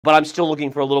but I'm still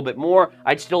looking for a little bit more.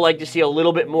 I'd still like to see a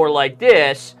little bit more like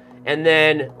this, and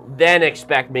then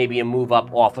expect maybe a move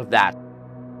up off of that.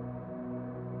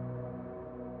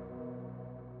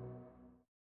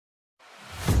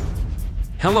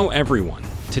 Hello everyone.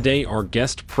 Today our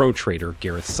guest pro trader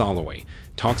Gareth Soloway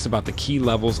talks about the key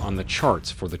levels on the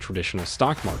charts for the traditional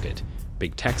stock market,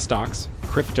 big tech stocks,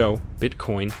 crypto,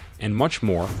 Bitcoin, and much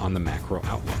more on the macro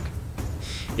outlook.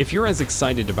 If you're as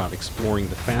excited about exploring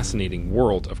the fascinating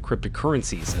world of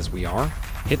cryptocurrencies as we are,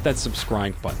 hit that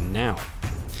subscribe button now.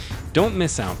 Don't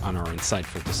miss out on our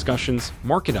insightful discussions,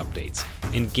 market updates,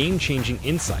 and game-changing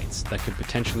insights that could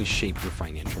potentially shape your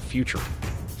financial future.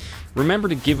 Remember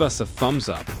to give us a thumbs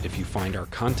up if you find our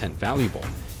content valuable.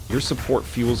 Your support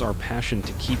fuels our passion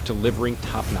to keep delivering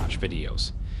top-notch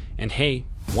videos. And hey,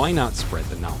 why not spread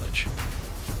the knowledge?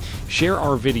 Share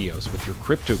our videos with your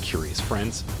crypto-curious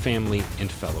friends, family, and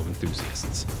fellow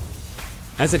enthusiasts.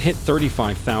 As it hit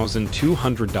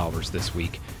 $35,200 this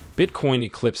week, Bitcoin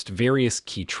eclipsed various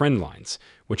key trend lines,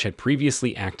 which had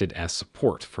previously acted as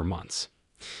support for months.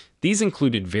 These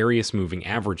included various moving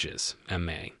averages,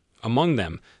 MA. Among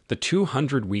them, the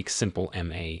 200-week simple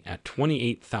MA at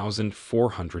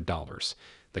 $28,400,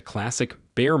 the classic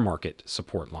bear market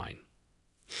support line.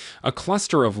 A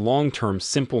cluster of long-term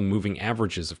simple moving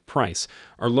averages of price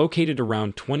are located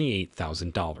around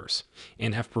 $28,000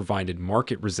 and have provided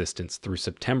market resistance through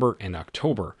September and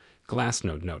October,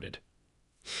 Glassnode noted.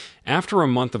 After a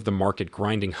month of the market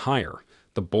grinding higher,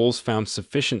 the bulls found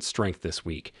sufficient strength this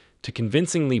week to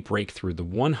convincingly break through the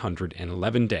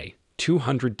 111-day,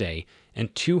 200-day,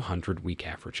 and 200-week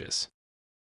averages.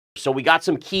 So we got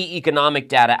some key economic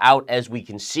data out, as we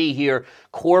can see here.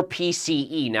 Core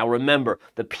PCE. Now remember,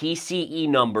 the PCE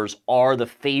numbers are the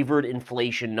favored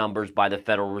inflation numbers by the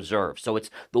Federal Reserve. So it's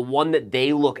the one that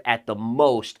they look at the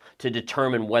most to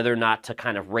determine whether or not to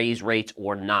kind of raise rates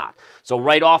or not. So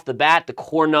right off the bat, the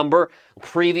core number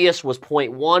previous was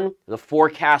 0.1. The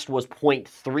forecast was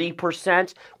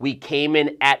 0.3%. We came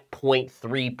in at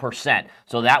 0.3%.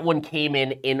 So that one came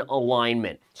in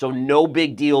alignment. So no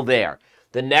big deal there.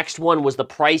 The next one was the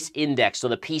price index, so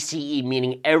the PCE,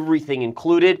 meaning everything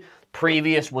included.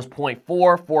 Previous was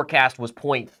 0.4, forecast was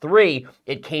 0.3.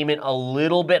 It came in a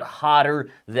little bit hotter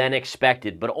than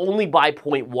expected, but only by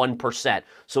 0.1%,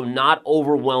 so not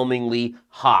overwhelmingly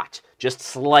hot, just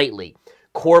slightly.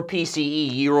 Core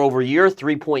PCE year over year,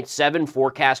 3.7,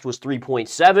 forecast was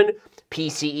 3.7.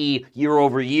 PCE year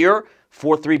over year,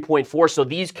 3.4, so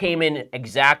these came in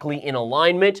exactly in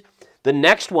alignment. The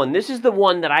next one, this is the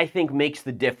one that I think makes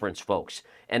the difference, folks.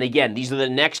 And again, these are the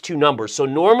next two numbers. So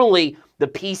normally, the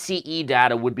PCE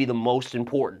data would be the most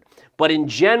important. But in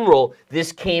general,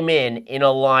 this came in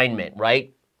alignment,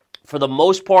 right? For the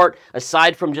most part,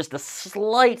 aside from just a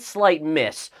slight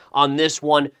miss on this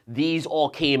one, these all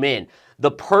came in. The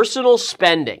personal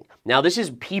spending. Now, this is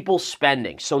people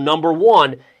spending. So number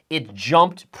one, it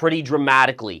jumped pretty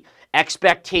dramatically.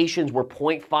 Expectations were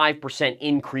 0.5%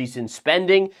 increase in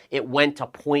spending. It went to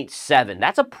 0.7.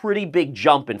 That's a pretty big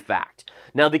jump, in fact.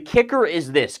 Now, the kicker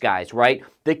is this, guys, right?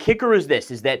 The kicker is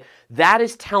this, is that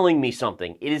is telling me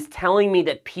something. It is telling me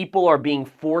that people are being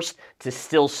forced to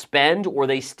still spend, or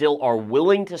they still are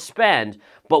willing to spend,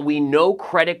 but we know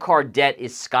credit card debt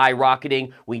is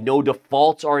skyrocketing. We know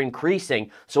defaults are increasing.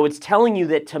 So it's telling you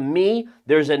that, to me,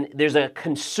 there's a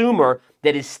consumer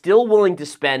that is still willing to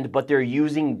spend, but they're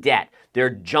using debt.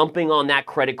 They're jumping on that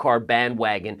credit card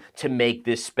bandwagon to make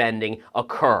this spending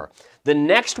occur. The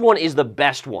next one is the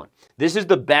best one. This is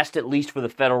the best, at least for the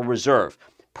Federal Reserve.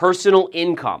 Personal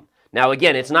income. Now,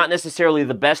 again, it's not necessarily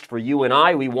the best for you and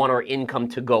I. We want our income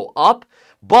to go up,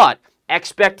 but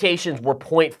expectations were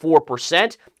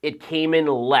 0.4%. It came in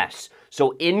less.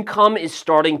 So income is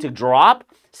starting to drop.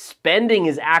 Spending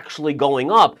is actually going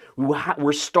up.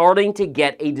 We're starting to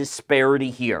get a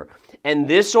disparity here. And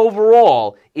this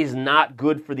overall is not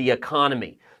good for the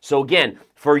economy. So again,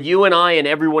 for you and I and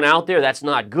everyone out there, that's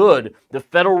not good. The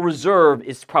Federal Reserve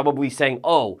is probably saying,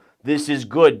 oh, this is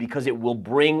good because it will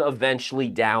bring eventually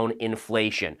down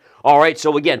inflation. All right,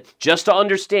 so again, just to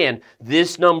understand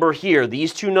this number here,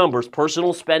 these two numbers,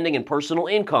 personal spending and personal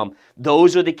income,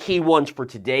 those are the key ones for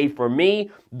today for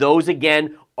me. Those,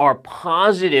 again, are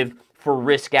positive for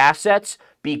risk assets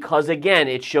because, again,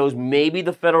 it shows maybe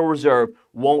the Federal Reserve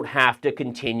won't have to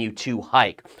continue to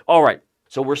hike. All right,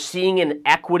 so we're seeing an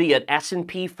equity at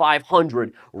S&P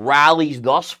 500 rallies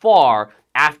thus far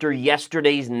after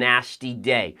yesterday's nasty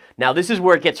day. Now, this is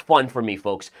where it gets fun for me,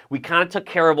 folks. We kind of took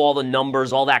care of all the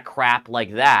numbers, all that crap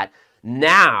like that.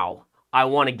 Now, I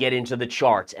want to get into the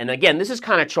charts. And again, this is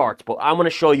kind of charts, but I'm going to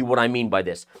show you what I mean by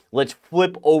this. Let's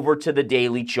flip over to the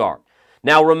daily chart.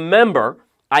 Now, remember,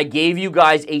 I gave you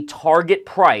guys a target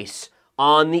price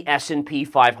on the S&P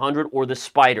 500 or the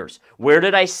spiders. Where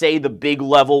did I say the big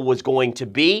level was going to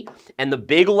be? And the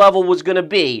big level was going to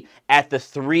be at the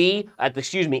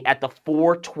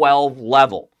 412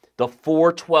 level. The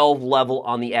 412 level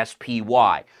on the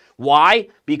SPY. Why?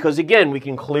 Because again, we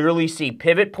can clearly see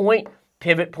pivot point,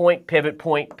 pivot point, pivot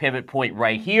point, pivot point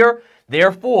right here.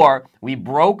 Therefore, we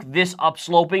broke this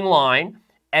upsloping line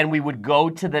and we would go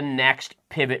to the next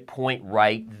pivot point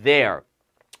right there.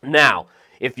 Now,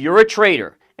 if you're a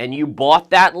trader and you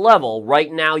bought that level,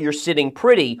 right now you're sitting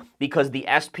pretty because the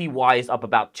SPY is up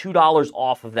about $2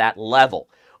 off of that level.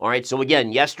 All right, so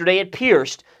again, yesterday it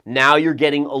pierced. Now you're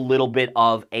getting a little bit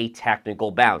of a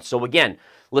technical bounce. So again,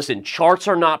 listen, charts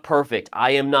are not perfect.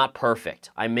 I am not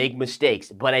perfect. I make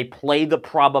mistakes, but I play the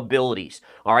probabilities.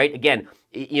 All right, again,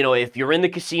 you know, if you're in the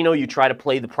casino, you try to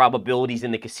play the probabilities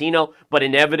in the casino, but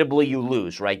inevitably you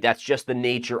lose, right? That's just the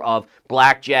nature of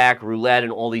blackjack, roulette,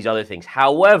 and all these other things.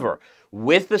 However,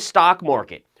 with the stock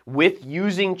market, with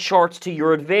using charts to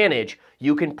your advantage,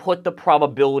 you can put the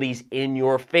probabilities in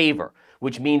your favor,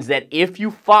 which means that if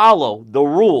you follow the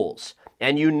rules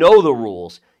and you know the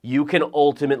rules, you can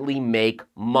ultimately make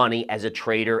money as a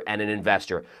trader and an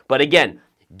investor. But again,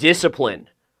 discipline.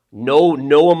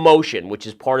 No emotion, which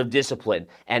is part of discipline,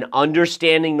 and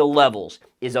understanding the levels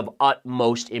is of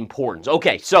utmost importance.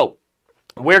 Okay, so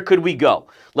where could we go?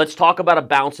 Let's talk about a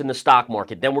bounce in the stock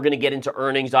market. Then we're going to get into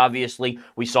earnings, obviously.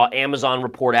 We saw Amazon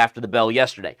report after the bell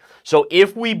yesterday. So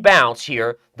if we bounce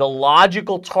here, the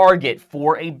logical target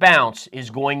for a bounce is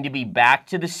going to be back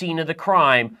to the scene of the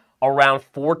crime around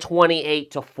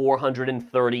 428 to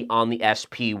 430 on the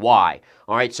SPY.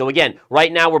 All right, so again,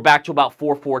 right now we're back to about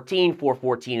 414,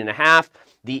 414 and a half.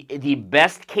 The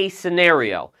best case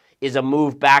scenario is a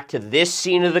move back to this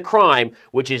scene of the crime,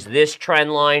 which is this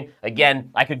trend line.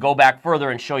 Again, I could go back further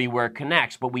and show you where it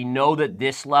connects, but we know that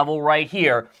this level right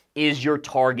here is your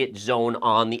target zone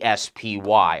on the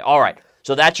SPY. All right,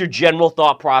 so that's your general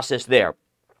thought process there.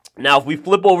 Now, if we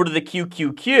flip over to the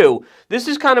QQQ, this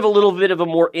is kind of a little bit of a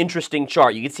more interesting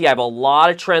chart. You can see I have a lot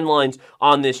of trend lines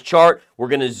on this chart. We're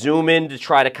going to zoom in to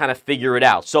try to kind of figure it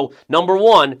out. So, number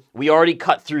one, we already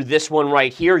cut through this one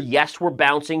right here. Yes, we're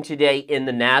bouncing today in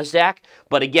the NASDAQ,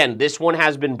 but again, this one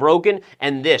has been broken,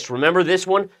 and this, remember this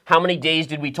one? How many days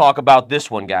did we talk about this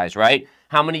one, guys, right?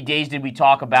 How many days did we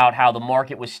talk about how the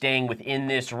market was staying within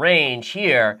this range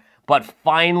here, but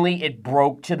finally it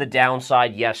broke to the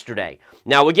downside yesterday?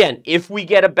 Now, again, if we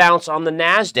get a bounce on the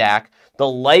NASDAQ, the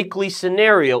likely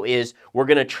scenario is we're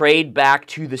going to trade back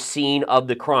to the scene of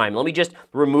the crime. Let me just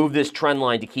remove this trend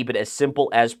line to keep it as simple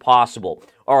as possible.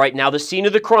 All right, now the scene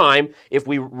of the crime, if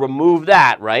we remove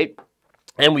that, right,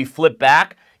 and we flip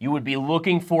back, you would be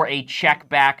looking for a check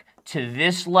back to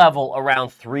this level around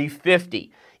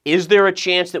 350. Is there a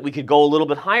chance that we could go a little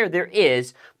bit higher? There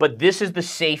is, but this is the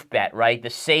safe bet, right?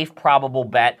 The safe probable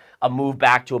bet, a move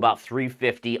back to about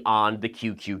 350 on the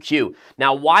QQQ.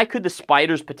 Now, why could the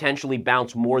spiders potentially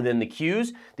bounce more than the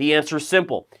Qs? The answer is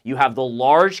simple. You have the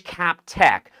large cap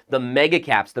tech, the mega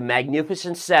caps, the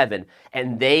Magnificent Seven,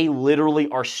 and they literally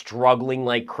are struggling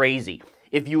like crazy.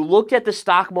 If you looked at the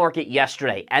stock market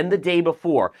yesterday and the day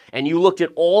before, and you looked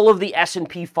at all of the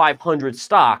S&P 500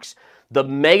 stocks, the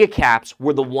mega caps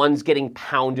were the ones getting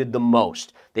pounded the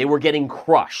most. They were getting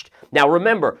crushed. Now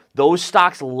remember, those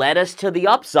stocks led us to the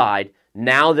upside.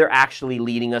 Now they're actually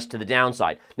leading us to the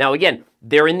downside. Now again,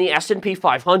 they're in the S&P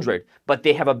 500, but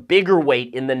they have a bigger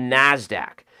weight in the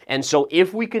NASDAQ. And so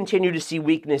if we continue to see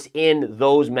weakness in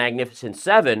those Magnificent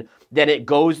Seven, then it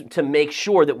goes to make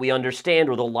sure that we understand,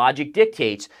 or the logic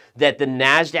dictates, that the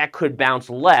NASDAQ could bounce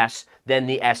less than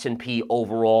the S&P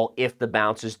overall if the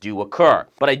bounces do occur.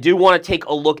 But I do want to take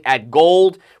a look at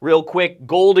gold real quick.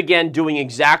 Gold, again, doing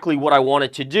exactly what I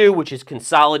wanted to do, which is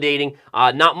consolidating.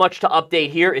 Not much to update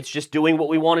here. It's just doing what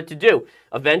we wanted to do.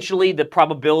 Eventually, the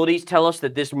probabilities tell us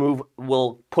that this move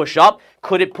will push up.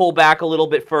 Could it pull back a little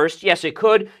bit first? Yes, it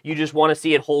could. You just want to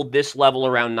see it hold this level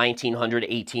around 1900,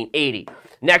 1880.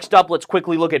 Next up, let's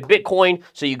quickly look at Bitcoin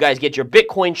so you guys get your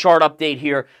Bitcoin chart update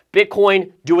here.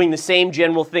 Bitcoin doing the same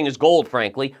general thing as gold,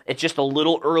 frankly. It's just a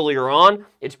little earlier on.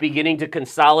 It's beginning to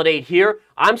consolidate here.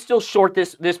 I'm still short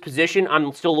this position.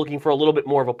 I'm still looking for a little bit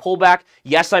more of a pullback.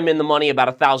 Yes, I'm in the money,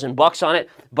 about $1,000 on it,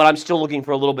 but I'm still looking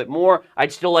for a little bit more.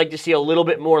 I'd still like to see a little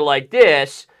bit more like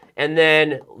this, and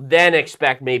then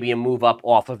expect maybe a move up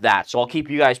off of that. So I'll keep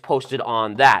you guys posted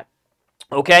on that.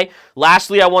 Okay,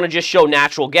 lastly, I want to just show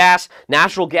natural gas.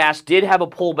 Natural gas did have a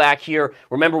pullback here.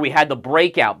 Remember, we had the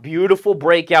breakout, beautiful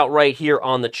breakout right here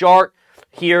on the chart.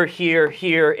 Here, here,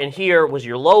 here, and here was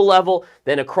your low level.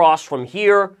 Then across from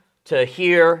here to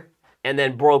here and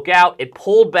then broke out. It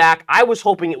pulled back. I was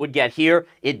hoping it would get here.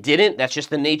 It didn't. That's just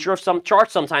the nature of some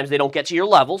charts. Sometimes they don't get to your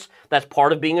levels. That's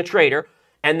part of being a trader.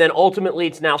 And then ultimately,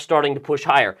 it's now starting to push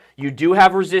higher. You do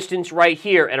have resistance right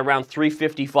here at around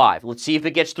 355. Let's see if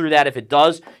it gets through that. If it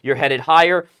does, you're headed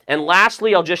higher. And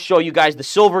lastly, I'll just show you guys the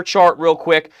silver chart real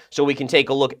quick so we can take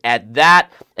a look at that.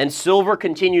 And silver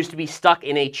continues to be stuck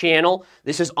in a channel.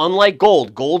 This is unlike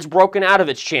gold. Gold's broken out of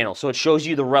its channel, so it shows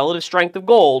you the relative strength of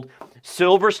gold.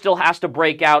 Silver still has to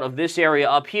break out of this area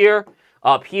up here.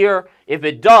 If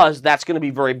it does, that's going to be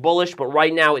very bullish, but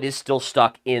right now it is still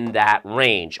stuck in that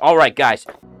range. All right, guys.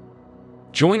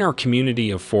 Join our community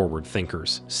of forward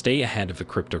thinkers, stay ahead of the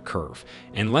crypto curve,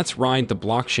 and let's ride the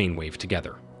blockchain wave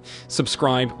together.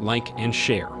 Subscribe, like, and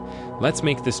share. Let's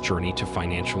make this journey to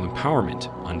financial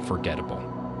empowerment unforgettable.